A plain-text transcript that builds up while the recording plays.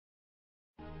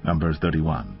Numbers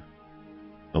 31.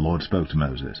 The Lord spoke to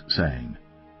Moses, saying,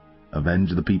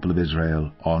 Avenge the people of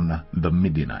Israel on the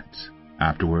Midianites.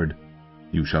 Afterward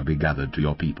you shall be gathered to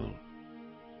your people.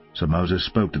 So Moses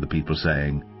spoke to the people,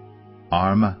 saying,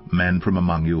 Arm men from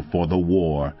among you for the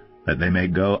war, that they may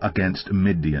go against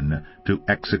Midian, to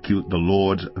execute the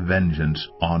Lord's vengeance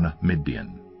on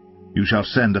Midian. You shall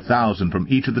send 1,000 from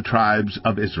each of the tribes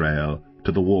of Israel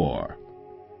to the war.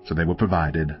 So they were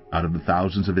provided, out of the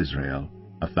thousands of Israel,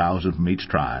 1,000 from each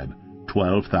tribe,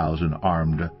 12,000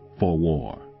 armed for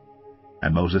war.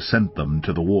 And Moses sent them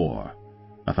to the war,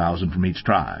 1,000 from each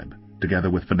tribe, together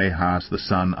with Phinehas the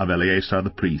son of Eleazar the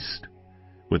priest,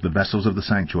 with the vessels of the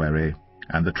sanctuary,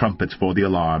 and the trumpets for the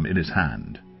alarm in his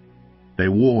hand. They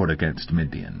warred against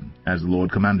Midian, as the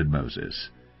Lord commanded Moses,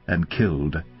 and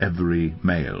killed every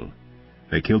male.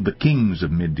 They killed the kings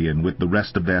of Midian with the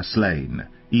rest of their slain,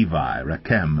 Evi,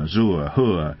 Rechem, Zur,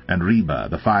 Hur, and Reba,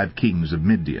 the 5 kings of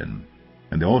Midian.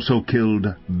 And they also killed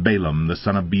Balaam the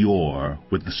son of Beor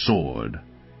with the sword.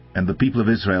 And the people of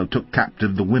Israel took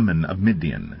captive the women of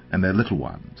Midian, and their little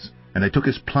ones. And they took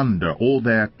as plunder all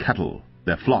their cattle,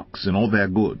 their flocks, and all their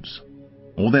goods,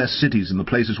 all their cities and the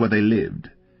places where they lived,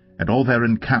 and all their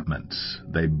encampments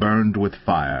they burned with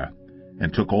fire,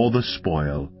 and took all the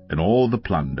spoil, and all the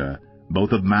plunder,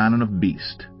 both of man and of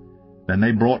beast. Then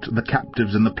they brought the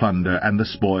captives and the plunder and the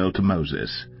spoil to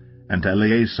Moses, and to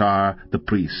Eleazar the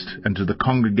priest, and to the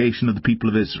congregation of the people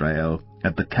of Israel,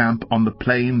 at the camp on the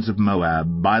plains of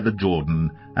Moab by the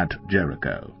Jordan at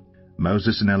Jericho.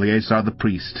 Moses and Eleazar the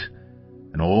priest,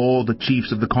 and all the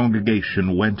chiefs of the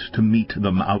congregation went to meet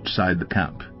them outside the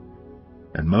camp.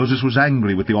 And Moses was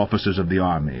angry with the officers of the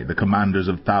army, the commanders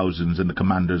of thousands and the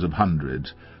commanders of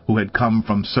hundreds, who had come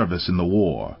from service in the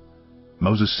war.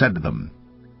 Moses said to them,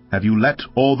 Have you let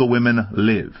all the women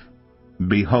live?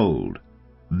 Behold,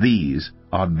 these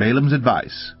are Balaam's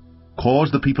advice.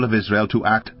 Cause the people of Israel to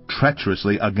act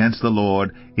treacherously against the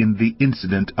Lord in the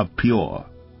incident of Peor.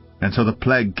 And so the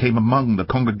plague came among the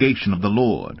congregation of the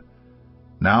Lord.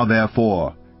 Now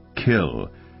therefore kill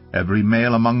every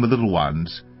male among the little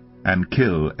ones, and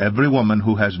kill every woman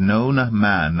who has known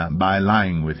man by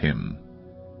lying with him.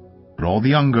 But all the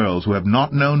young girls who have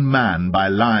not known man by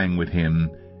lying with him,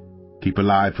 keep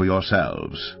alive for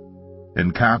yourselves.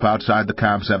 Encamp outside the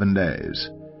camp 7 days.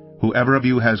 Whoever of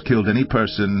you has killed any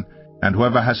person, and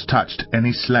whoever has touched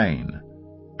any slain,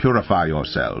 purify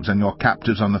yourselves and your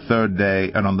captives on the 3rd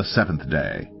day and on the 7th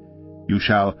day. You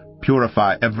shall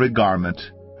purify every garment,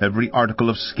 every article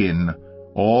of skin,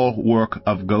 all work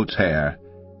of goat's hair,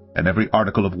 and every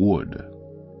article of wood.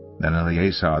 Then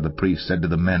Eleazar the priest said to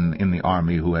the men in the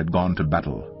army who had gone to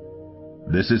battle,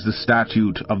 This is the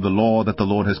statute of the law that the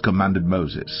Lord has commanded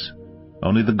Moses.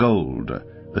 Only the gold,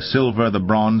 the silver, the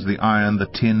bronze, the iron, the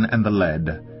tin, and the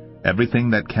lead,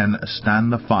 everything that can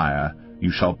stand the fire,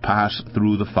 you shall pass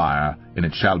through the fire, and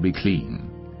it shall be clean.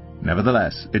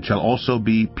 Nevertheless, it shall also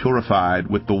be purified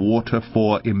with the water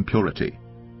for impurity.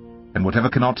 And whatever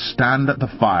cannot stand the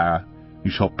fire,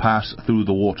 you shall pass through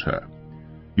the water.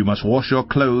 You must wash your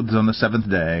clothes on the 7th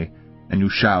day, and you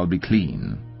shall be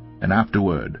clean. And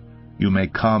afterward you may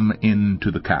come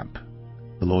into the camp.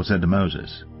 The Lord said to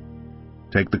Moses,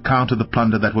 Take the count of the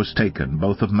plunder that was taken,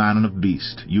 both of man and of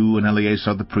beast, you and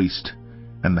Eleazar the priest,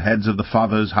 and the heads of the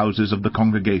fathers' houses of the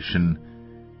congregation,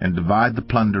 and divide the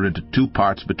plunder into 2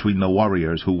 parts between the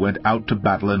warriors who went out to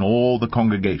battle and all the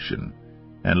congregation,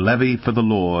 and levy for the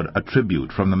Lord a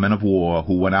tribute from the men of war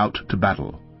who went out to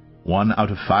battle, 1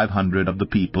 out of 500 of the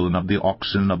people and of the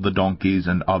oxen, of the donkeys,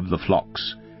 and of the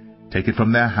flocks. Take it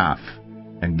from their half,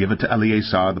 and give it to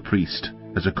Eleazar the priest,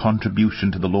 as a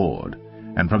contribution to the Lord.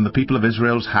 And from the people of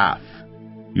Israel's half,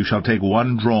 you shall take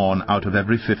 1 drawn out of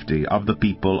every 50 of the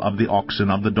people, of the oxen,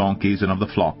 of the donkeys, and of the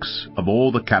flocks, of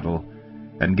all the cattle,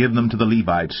 and give them to the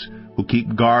Levites, who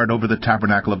keep guard over the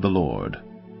tabernacle of the Lord.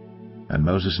 And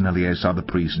Moses and Eleazar the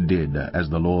priest did as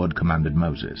the Lord commanded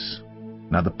Moses.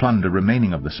 Now the plunder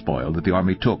remaining of the spoil that the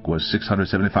army took was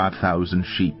 675,000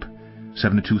 sheep,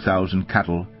 72,000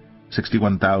 cattle,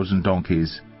 61,000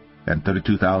 donkeys, and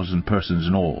 32,000 persons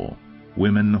in all,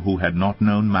 women who had not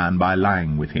known man by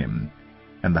lying with him.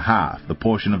 And the half, the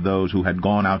portion of those who had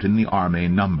gone out in the army,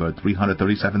 numbered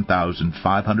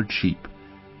 337,500 sheep,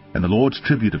 and the Lord's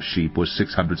tribute of sheep was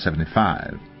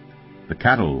 675. The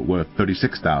cattle were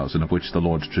 36,000, of which the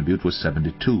Lord's tribute was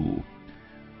 72.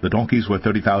 The donkeys were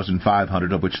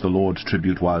 30,500, of which the Lord's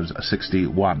tribute was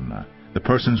 61. The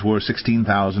persons were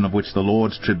 16,000, of which the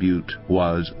Lord's tribute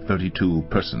was 32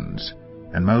 persons.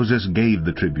 And Moses gave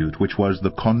the tribute, which was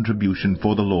the contribution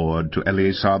for the Lord, to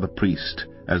Eleazar the priest,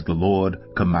 as the Lord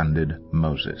commanded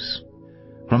Moses.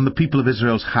 From the people of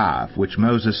Israel's half, which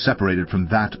Moses separated from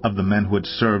that of the men who had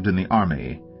served in the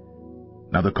army.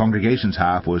 Now the congregation's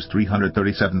half was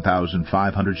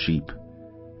 337,500 sheep,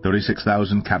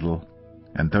 36,000 cattle,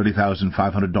 and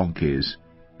 30,500 donkeys,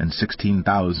 and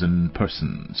 16,000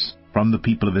 persons. From the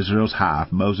people of Israel's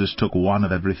half Moses took one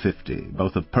of every 50,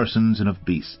 both of persons and of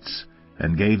beasts,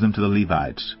 and gave them to the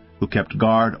Levites, who kept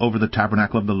guard over the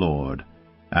tabernacle of the Lord,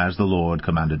 as the Lord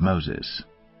commanded Moses.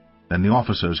 Then the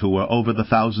officers who were over the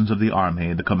thousands of the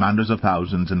army, the commanders of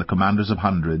thousands and the commanders of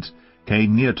hundreds,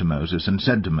 came near to Moses and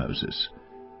said to Moses,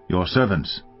 Your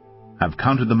servants have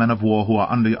counted the men of war who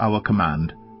are under our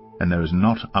command, and there is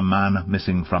not a man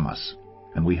missing from us,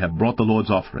 and we have brought the Lord's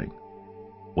offering.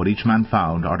 What each man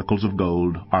found, articles of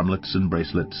gold, armlets and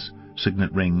bracelets,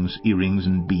 signet rings, earrings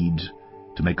and beads,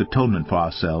 to make atonement for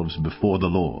ourselves before the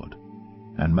Lord.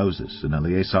 And Moses and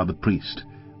Eleazar the priest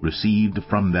received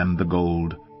from them the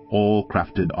gold, all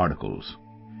crafted articles,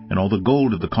 and all the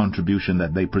gold of the contribution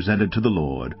that they presented to the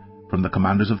Lord, from the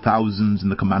commanders of thousands and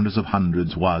the commanders of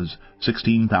hundreds, was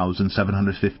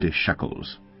 16,750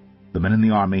 shekels. The men in the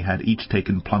army had each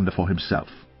taken plunder for himself.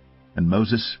 And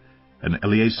Moses and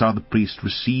Eleazar the priest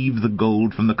received the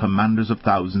gold from the commanders of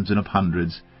thousands and of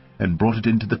hundreds, and brought it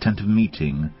into the tent of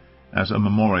meeting, as a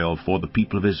memorial for the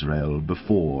people of Israel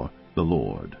before the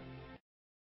Lord.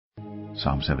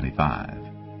 Psalm 75.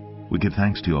 We give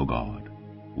thanks to you, O God.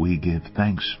 We give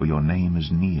thanks, for your name is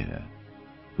near.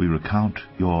 We recount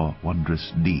your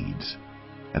wondrous deeds.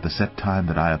 At the set time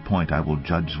that I appoint I will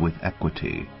judge with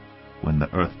equity. When the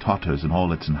earth totters and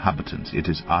all its inhabitants, it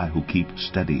is I who keep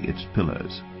steady its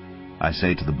pillars. I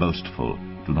say to the boastful,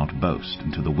 Do not boast,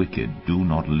 and to the wicked, Do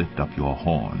not lift up your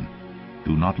horn.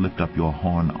 Do not lift up your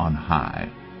horn on high,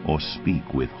 or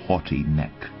speak with haughty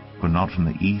neck. For not from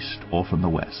the east or from the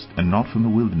west, and not from the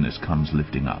wilderness comes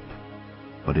lifting up.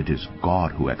 But it is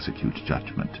God who executes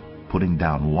judgment, putting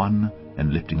down one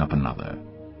and lifting up another.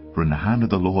 For in the hand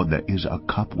of the Lord there is a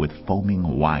cup with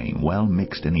foaming wine, well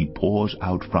mixed, and he pours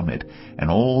out from it, and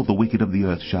all the wicked of the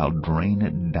earth shall drain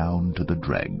it down to the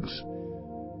dregs.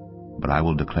 But I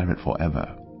will declare it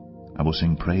forever. I will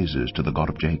sing praises to the God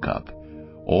of Jacob.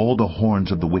 All the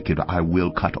horns of the wicked I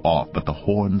will cut off, but the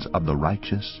horns of the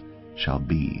righteous shall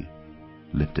be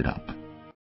lifted up.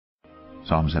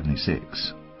 Psalm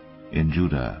 76. In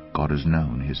Judah God is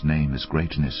known, his name is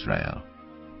great in Israel.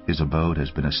 His abode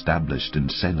has been established in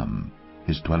Salem,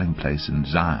 his dwelling place in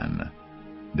Zion.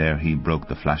 There he broke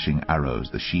the flashing arrows,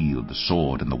 the shield, the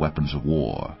sword, and the weapons of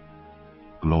war.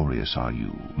 Glorious are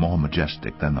you, more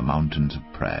majestic than the mountains of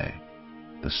prey.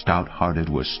 The stout-hearted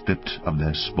were stripped of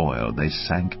their spoil, they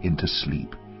sank into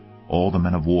sleep. All the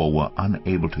men of war were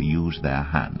unable to use their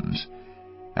hands.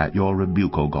 At your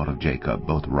rebuke, O God of Jacob,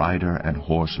 both rider and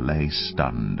horse lay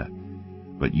stunned.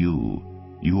 But you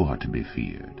are to be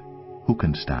feared. Who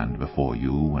can stand before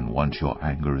you when once your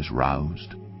anger is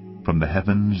roused? From the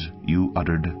heavens you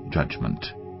uttered judgment.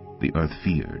 The earth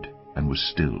feared and was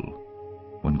still,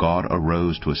 when God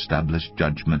arose to establish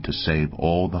judgment to save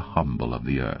all the humble of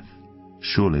the earth.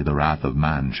 Surely the wrath of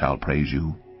man shall praise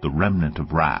you. The remnant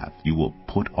of wrath you will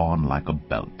put on like a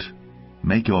belt.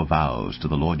 Make your vows to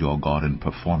the Lord your God and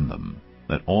perform them.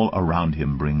 Let all around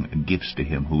him bring gifts to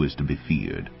him who is to be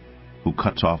feared, who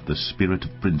cuts off the spirit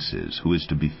of princes, who is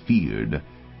to be feared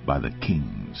by the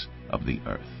kings of the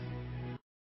earth.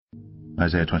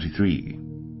 Isaiah 23.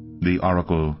 The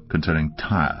oracle concerning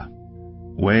Tyre.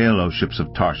 Wail, O ships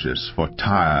of Tarshish, for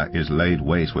Tyre is laid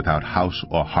waste without house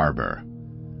or harbor.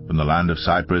 From the land of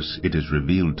Cyprus it is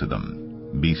revealed to them.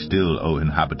 Be still, O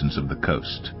inhabitants of the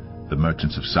coast. The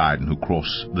merchants of Sidon who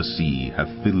cross the sea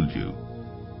have filled you.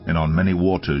 And on many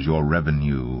waters your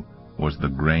revenue was the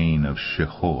grain of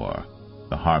Shihor,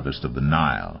 the harvest of the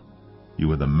Nile. You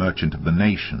were the merchant of the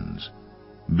nations.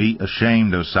 Be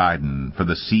ashamed, O Sidon, for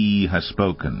the sea has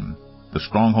spoken, the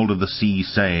stronghold of the sea,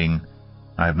 saying,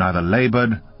 I have neither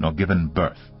labored nor given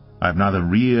birth. I have neither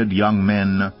reared young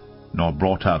men nor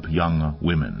brought up young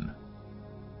women.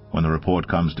 When the report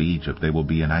comes to Egypt, they will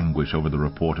be in anguish over the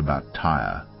report about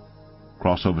Tyre.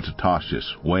 Cross over to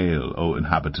Tarshish, wail, O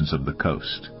inhabitants of the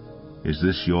coast. Is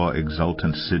this your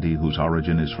exultant city, whose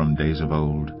origin is from days of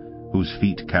old, whose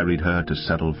feet carried her to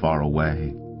settle far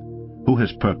away? Who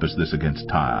has purposed this against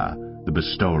Tyre, the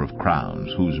bestower of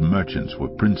crowns, whose merchants were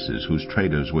princes, whose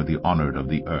traders were the honored of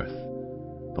the earth?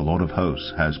 The Lord of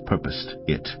hosts has purposed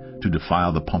it, to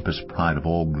defile the pompous pride of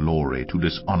all glory, to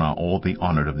dishonor all the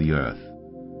honored of the earth.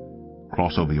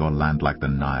 Cross over your land like the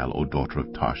Nile, O daughter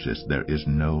of Tarshish. There is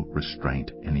no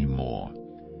restraint any more.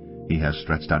 He has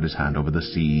stretched out his hand over the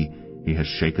sea. He has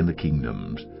shaken the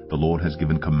kingdoms. The Lord has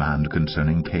given command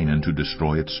concerning Canaan to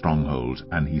destroy its strongholds.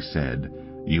 And he said,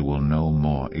 You will no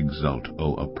more exult,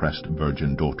 O oppressed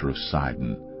virgin daughter of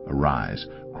Sidon. Arise,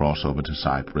 cross over to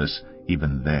Cyprus,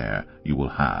 even there you will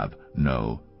have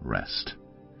no rest.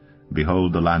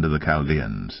 Behold the land of the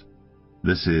Chaldeans.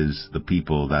 This is the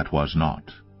people that was not.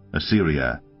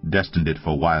 Assyria destined it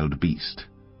for wild beast.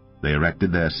 They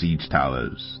erected their siege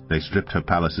towers, they stripped her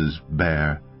palaces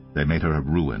bare, they made her a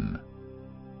ruin.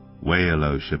 Wail,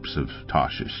 O ships of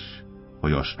Tarshish, for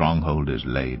your stronghold is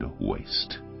laid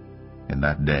waste. In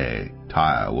that day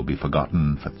Tyre will be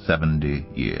forgotten for 70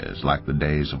 years, like the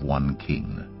days of one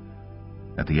king.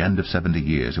 At the end of 70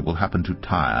 years it will happen to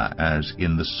Tyre as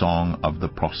in the song of the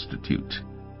prostitute.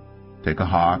 Take a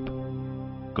harp,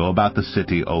 go about the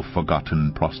city, O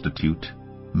forgotten prostitute.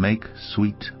 Make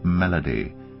sweet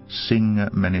melody, sing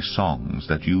many songs,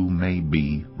 that you may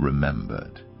be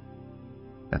remembered.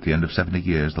 At the end of 70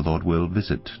 years the Lord will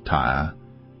visit Tyre,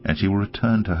 and she will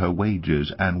return to her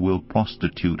wages, and will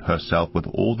prostitute herself with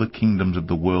all the kingdoms of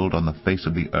the world on the face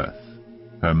of the earth.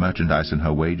 Her merchandise and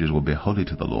her wages will be holy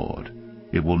to the Lord.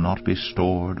 It will not be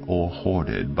stored or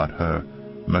hoarded, but her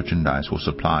merchandise will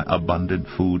supply abundant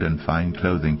food and fine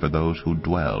clothing for those who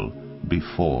dwell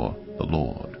before the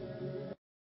Lord.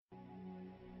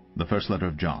 The first letter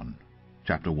of John,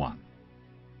 chapter 1.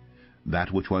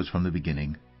 That which was from the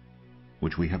beginning,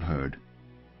 which we have heard,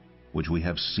 which we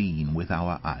have seen with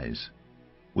our eyes,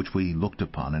 which we looked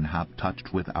upon and have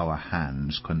touched with our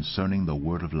hands concerning the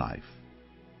word of life.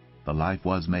 The life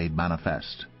was made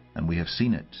manifest, and we have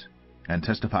seen it, and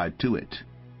testified to it,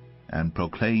 and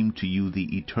proclaimed to you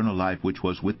the eternal life which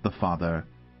was with the Father,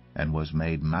 and was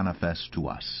made manifest to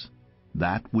us.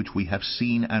 That which we have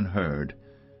seen and heard,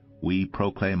 we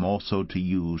proclaim also to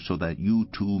you, so that you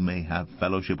too may have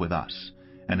fellowship with us.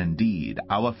 And indeed,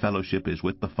 our fellowship is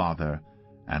with the Father,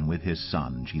 and with his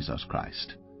Son, Jesus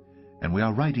Christ. And we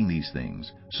are writing these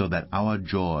things, so that our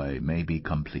joy may be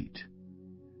complete.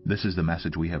 This is the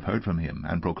message we have heard from him,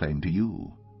 and proclaim to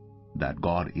you, that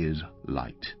God is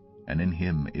light, and in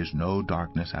him is no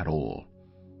darkness at all.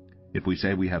 If we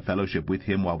say we have fellowship with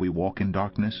him while we walk in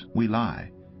darkness, we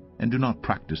lie, and do not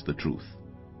practice the truth.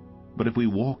 But if we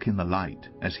walk in the light,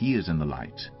 as he is in the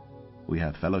light, we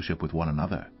have fellowship with one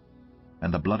another.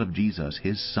 And the blood of Jesus,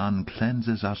 his Son,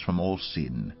 cleanses us from all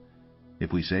sin.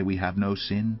 If we say we have no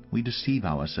sin, we deceive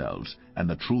ourselves, and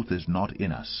the truth is not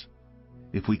in us.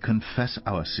 If we confess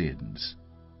our sins,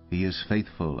 he is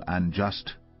faithful and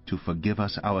just to forgive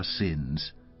us our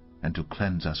sins, and to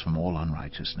cleanse us from all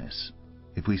unrighteousness.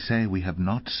 If we say we have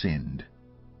not sinned,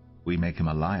 we make him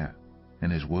a liar,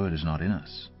 and his word is not in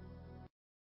us.